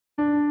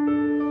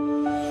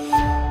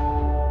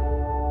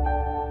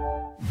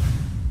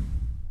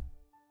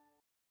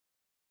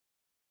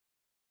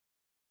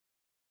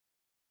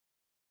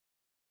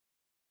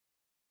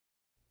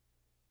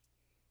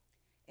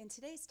In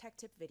today's Tech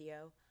Tip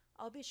video,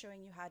 I'll be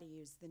showing you how to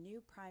use the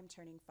new prime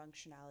turning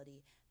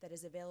functionality that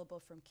is available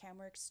from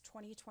CAMWorks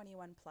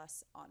 2021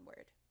 Plus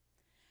onward.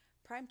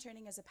 Prime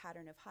turning is a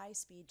pattern of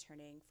high-speed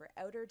turning for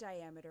outer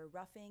diameter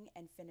roughing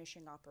and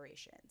finishing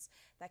operations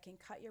that can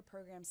cut your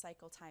program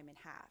cycle time in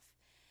half.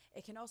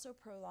 It can also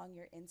prolong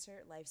your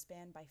insert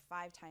lifespan by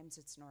 5 times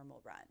its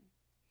normal run.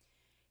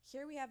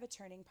 Here we have a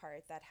turning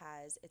part that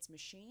has its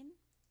machine,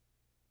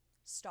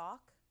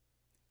 stock,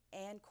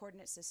 and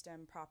coordinate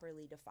system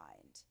properly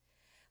defined.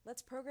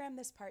 Let's program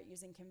this part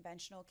using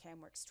conventional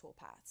CAMWorks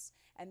toolpaths,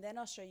 and then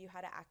I'll show you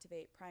how to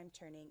activate prime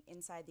turning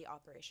inside the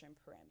operation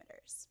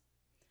parameters.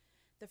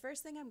 The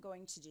first thing I'm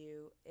going to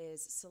do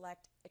is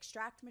select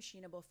Extract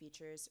Machinable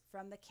Features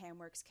from the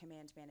CAMWorks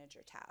Command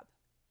Manager tab.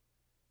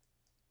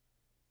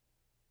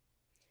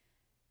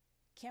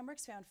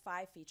 CAMWorks found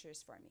 5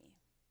 features for me: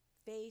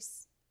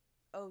 face,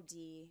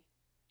 OD,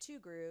 2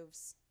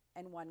 grooves,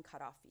 and 1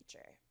 cutoff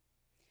feature.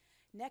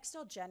 Next,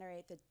 I'll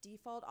generate the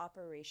default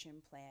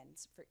operation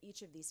plans for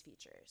each of these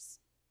features.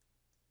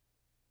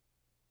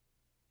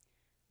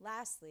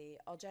 Lastly,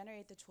 I'll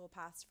generate the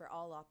toolpaths for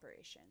all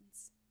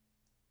operations.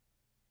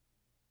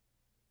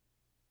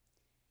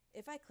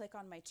 If I click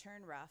on my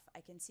turn rough,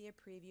 I can see a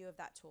preview of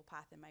that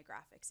toolpath in my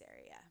graphics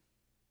area.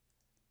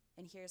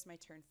 And here's my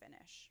turn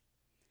finish.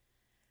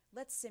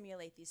 Let's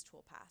simulate these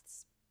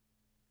toolpaths.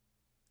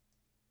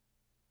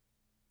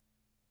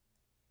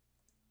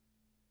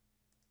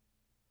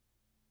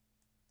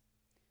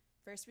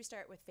 First, we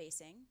start with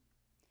facing,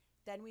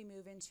 then we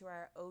move into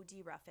our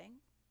OD roughing,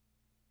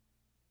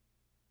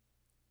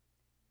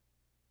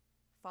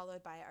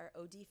 followed by our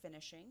OD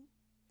finishing,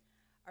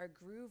 our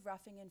groove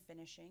roughing and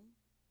finishing,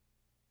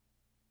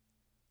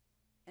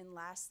 and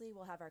lastly,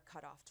 we'll have our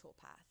cutoff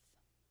toolpath.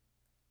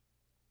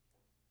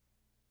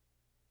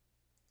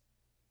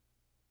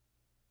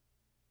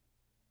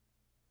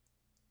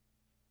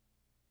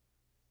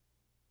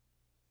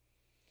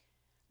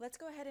 Let's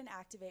go ahead and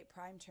activate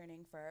prime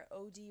turning for our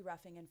OD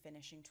roughing and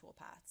finishing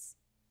toolpaths.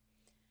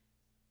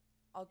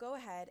 I'll go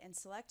ahead and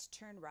select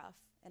turn rough,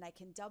 and I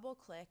can double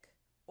click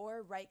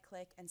or right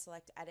click and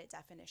select edit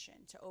definition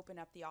to open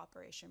up the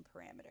operation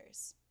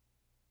parameters.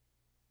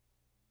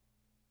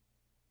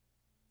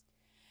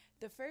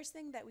 The first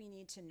thing that we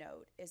need to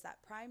note is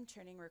that prime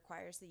turning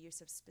requires the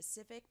use of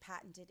specific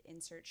patented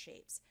insert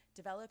shapes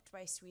developed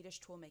by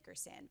Swedish toolmaker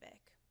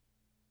Sandvik.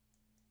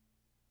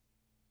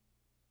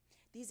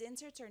 These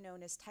inserts are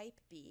known as Type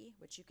B,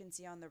 which you can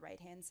see on the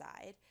right-hand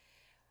side,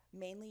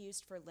 mainly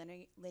used for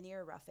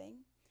linear roughing,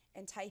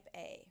 and Type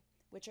A,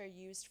 which are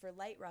used for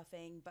light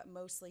roughing but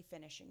mostly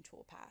finishing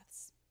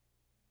toolpaths.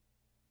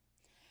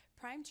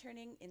 Prime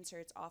turning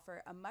inserts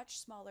offer a much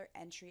smaller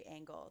entry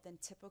angle than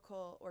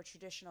typical or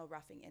traditional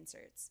roughing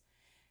inserts.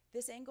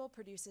 This angle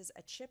produces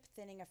a chip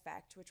thinning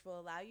effect, which will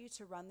allow you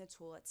to run the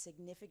tool at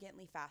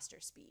significantly faster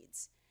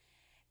speeds.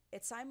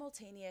 It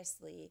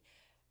simultaneously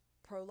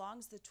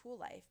prolongs the tool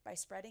life by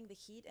spreading the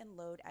heat and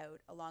load out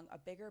along a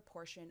bigger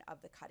portion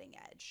of the cutting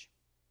edge.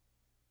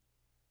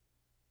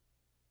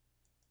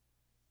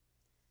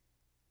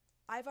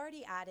 I've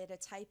already added a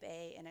Type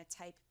A and a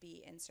Type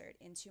B insert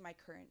into my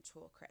current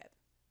tool crib.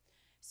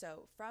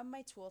 So from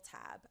my tool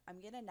tab, I'm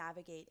going to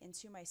navigate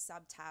into my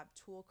sub-tab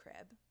tool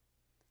crib,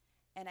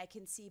 and I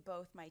can see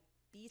both my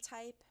B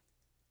type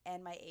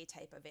and my A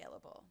type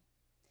available.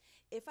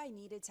 If I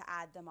needed to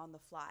add them on the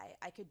fly,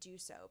 I could do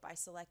so by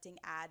selecting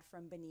Add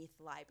from beneath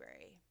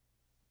Library.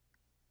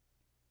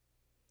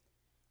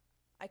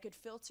 I could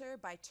filter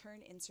by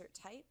turn insert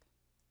type,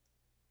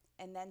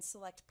 and then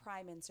select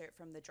Prime Insert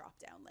from the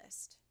drop-down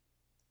list.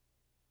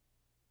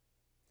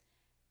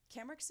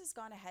 CAMWorks has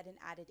gone ahead and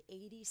added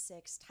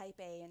 86 Type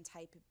A and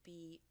Type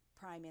B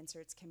prime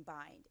inserts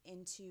combined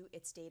into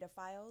its data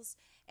files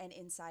and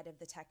inside of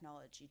the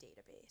technology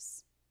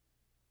database.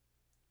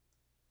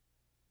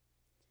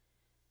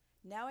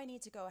 Now I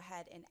need to go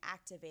ahead and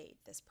activate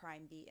this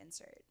prime B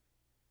insert.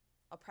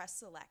 I'll press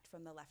select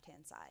from the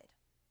left-hand side.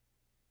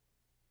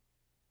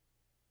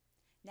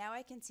 Now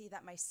I can see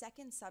that my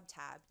second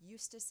sub-tab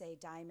used to say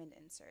diamond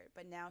insert,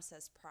 but now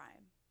says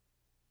prime.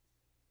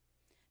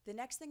 The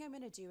next thing I'm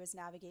going to do is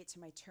navigate to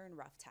my turn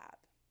rough tab.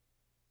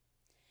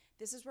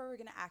 This is where we're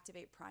going to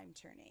activate prime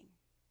turning.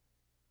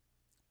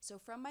 So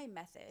from my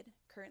method,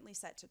 currently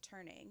set to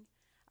turning,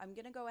 I'm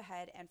going to go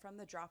ahead and from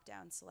the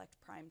drop-down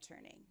select prime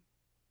turning.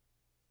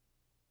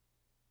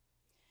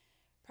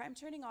 Prime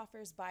turning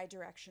offers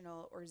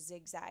bidirectional or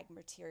zigzag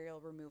material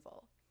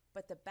removal,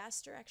 but the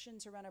best direction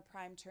to run a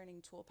prime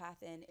turning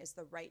toolpath in is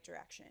the right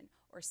direction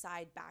or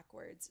side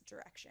backwards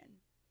direction.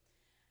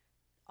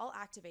 I'll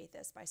activate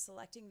this by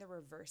selecting the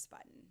reverse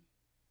button.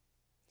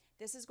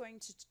 This is going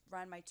to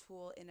run my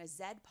tool in a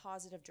Z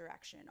positive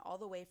direction all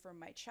the way from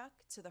my chuck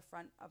to the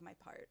front of my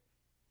part.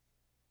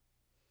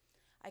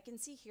 I can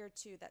see here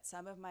too that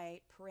some of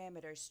my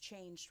parameters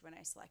changed when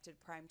I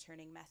selected prime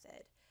turning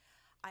method.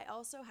 I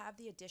also have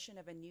the addition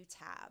of a new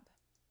tab.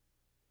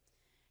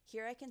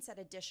 Here I can set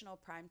additional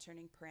prime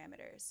turning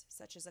parameters,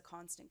 such as a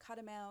constant cut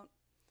amount.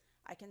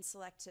 I can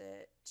select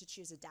to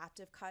choose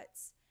adaptive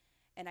cuts,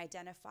 and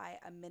identify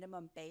a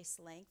minimum base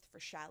length for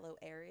shallow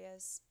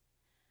areas.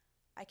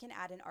 I can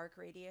add an arc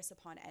radius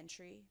upon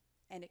entry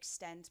and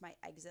extend my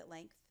exit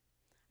length.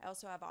 I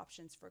also have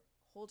options for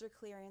holder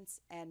clearance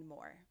and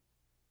more.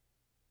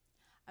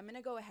 I'm going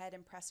to go ahead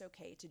and press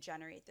OK to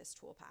generate this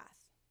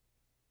toolpath.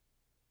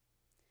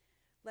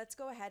 Let's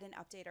go ahead and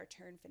update our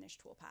turn finish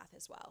toolpath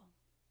as well.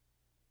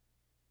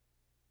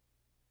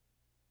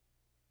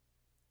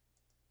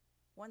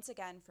 Once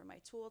again, for my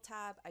tool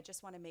tab, I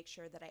just want to make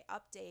sure that I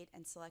update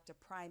and select a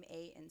prime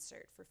A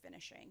insert for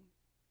finishing.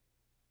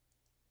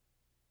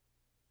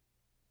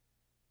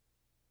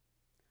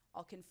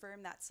 I'll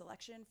confirm that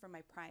selection from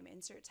my prime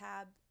insert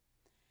tab,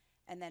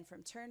 and then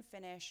from turn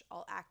finish,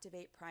 I'll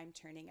activate prime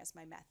turning as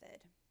my method.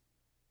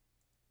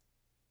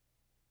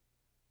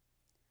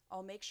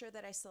 I'll make sure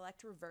that I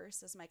select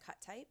reverse as my cut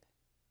type.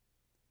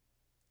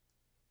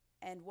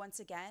 And once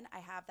again, I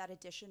have that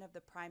addition of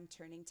the prime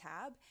turning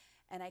tab,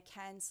 and I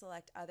can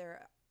select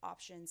other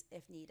options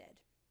if needed.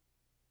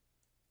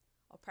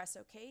 I'll press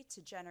OK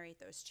to generate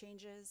those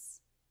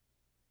changes.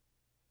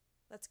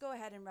 Let's go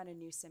ahead and run a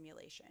new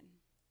simulation.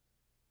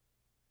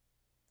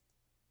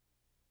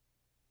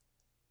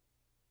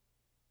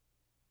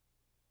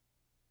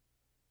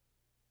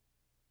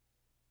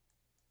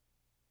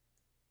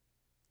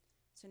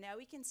 So now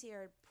we can see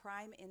our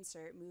prime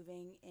insert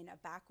moving in a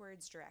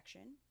backwards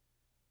direction.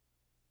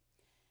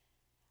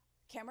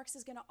 CAMWorks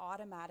is going to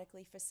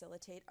automatically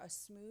facilitate a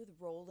smooth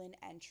roll-in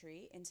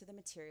entry into the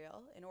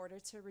material in order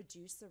to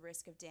reduce the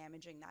risk of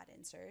damaging that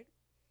insert.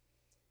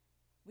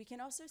 We can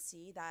also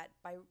see that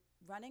by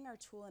running our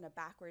tool in a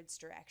backwards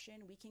direction,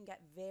 we can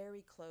get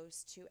very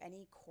close to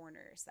any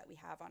corners that we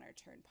have on our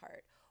turn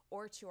part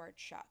or to our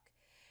chuck.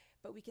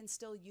 But we can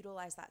still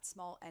utilize that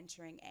small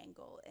entering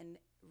angle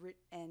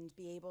and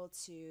be able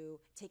to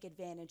take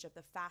advantage of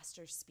the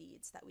faster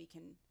speeds that we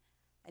can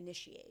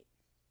initiate.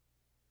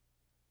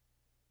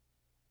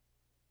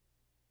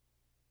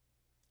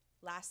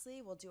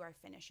 Lastly, we'll do our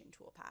finishing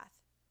toolpath.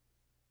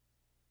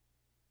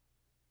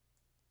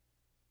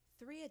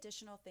 3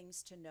 additional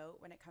things to note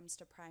when it comes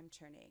to prime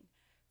turning.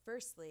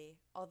 Firstly,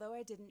 although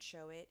I didn't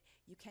show it,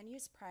 you can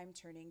use prime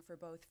turning for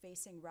both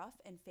facing rough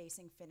and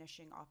facing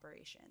finishing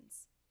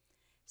operations.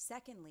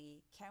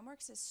 Secondly,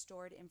 CAMWorks has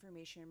stored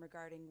information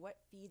regarding what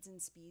feeds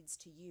and speeds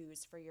to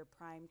use for your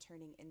prime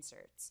turning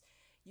inserts.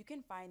 You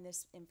can find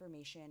this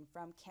information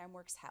from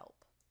CAMWorks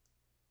Help.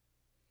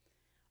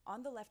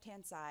 On the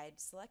left-hand side,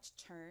 select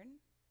Turn,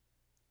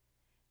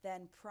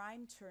 then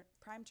Prime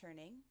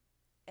Turning,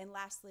 and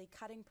lastly,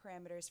 Cutting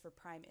Parameters for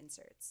Prime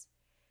Inserts.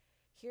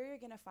 Here you're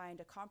going to find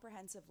a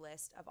comprehensive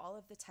list of all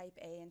of the Type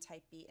A and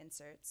Type B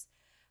inserts,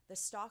 the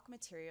stock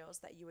materials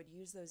that you would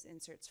use those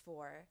inserts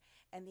for,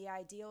 and the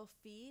ideal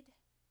feed,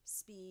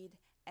 speed,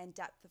 and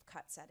depth of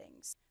cut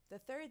settings. The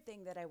third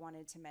thing that I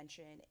wanted to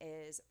mention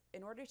is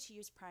in order to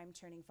use prime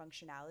turning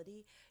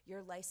functionality,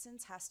 your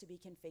license has to be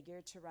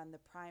configured to run the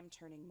prime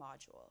turning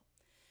module.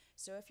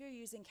 So if you're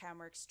using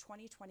CAMWorks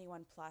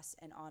 2021 Plus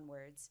and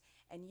onwards,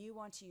 and you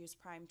want to use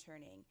prime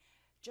turning,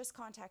 just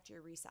contact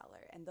your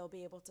reseller and they'll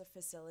be able to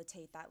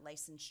facilitate that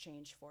license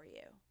change for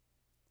you.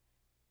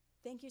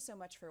 Thank you so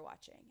much for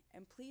watching,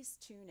 and please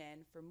tune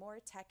in for more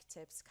tech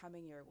tips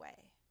coming your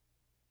way.